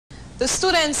The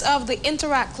students of the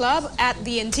Interact Club at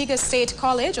the Antigua State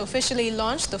College officially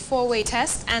launched the four-way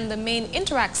test and the main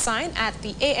Interact sign at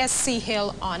the ASC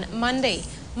Hill on Monday.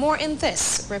 More in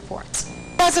this report.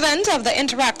 President of the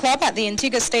Interact Club at the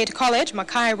Antigua State College,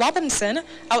 Mackay Robinson,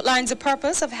 outlines the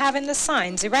purpose of having the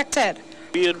signs erected.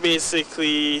 We would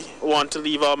basically want to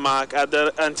leave our mark at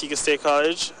the Antigua State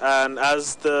College, and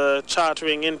as the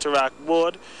Chartering Interact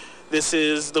Board, this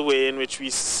is the way in which we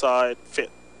saw it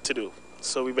fit to do.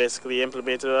 So we basically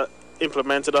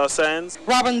implemented our signs.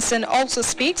 Robinson also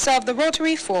speaks of the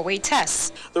Rotary four-way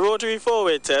test. The Rotary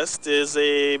four-way test is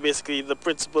basically the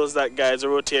principles that guides a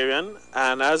Rotarian,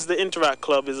 and as the Interact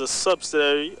Club is a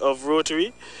subsidiary of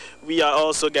Rotary, we are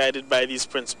also guided by these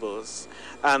principles.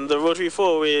 And the Rotary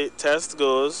four-way test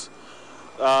goes,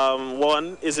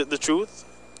 1, is it the truth?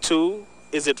 2,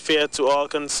 is it fair to all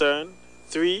concerned?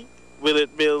 3, will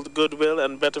it build goodwill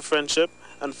and better friendship?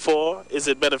 And 4, is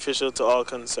it beneficial to all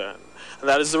concerned? And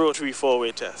that is the Rotary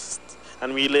four-way test.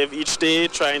 And we live each day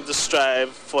trying to strive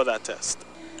for that test.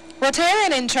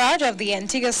 Rotarian in charge of the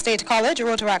Antigua State College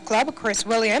Rotaract Club, Chris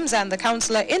Williams, and the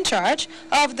councillor in charge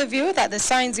of the view that the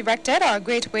signs erected are a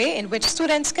great way in which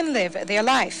students can live their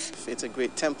life. It's a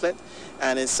great template,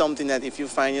 and it's something that if you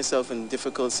find yourself in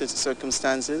difficult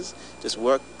circumstances, just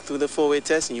work through the four-way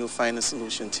test and you'll find a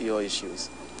solution to your issues.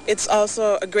 It's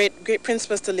also a great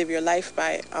principles to live your life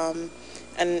by.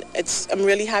 And I'm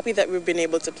really happy that we've been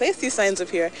able to place these signs up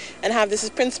here and have this as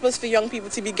principles for young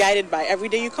people to be guided by. Every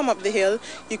day you come up the hill,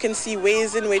 you can see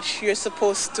ways in which you're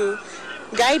supposed to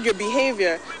guide your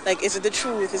behavior. Like, is it the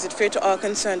truth? Is it fair to all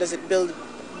concerned? Does it build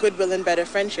goodwill and better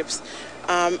friendships?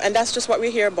 And that's just what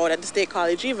we're here about at the State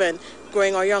College, even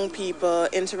growing our young people,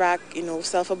 interact,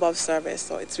 self above service.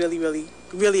 So it's really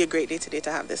a great day today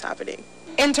to have this happening.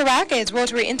 Interact is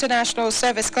Rotary International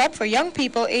Service Club for young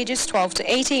people ages 12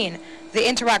 to 18. The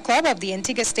Interact Club of the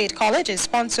Antigua State College is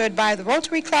sponsored by the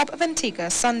Rotary Club of Antigua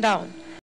Sundown.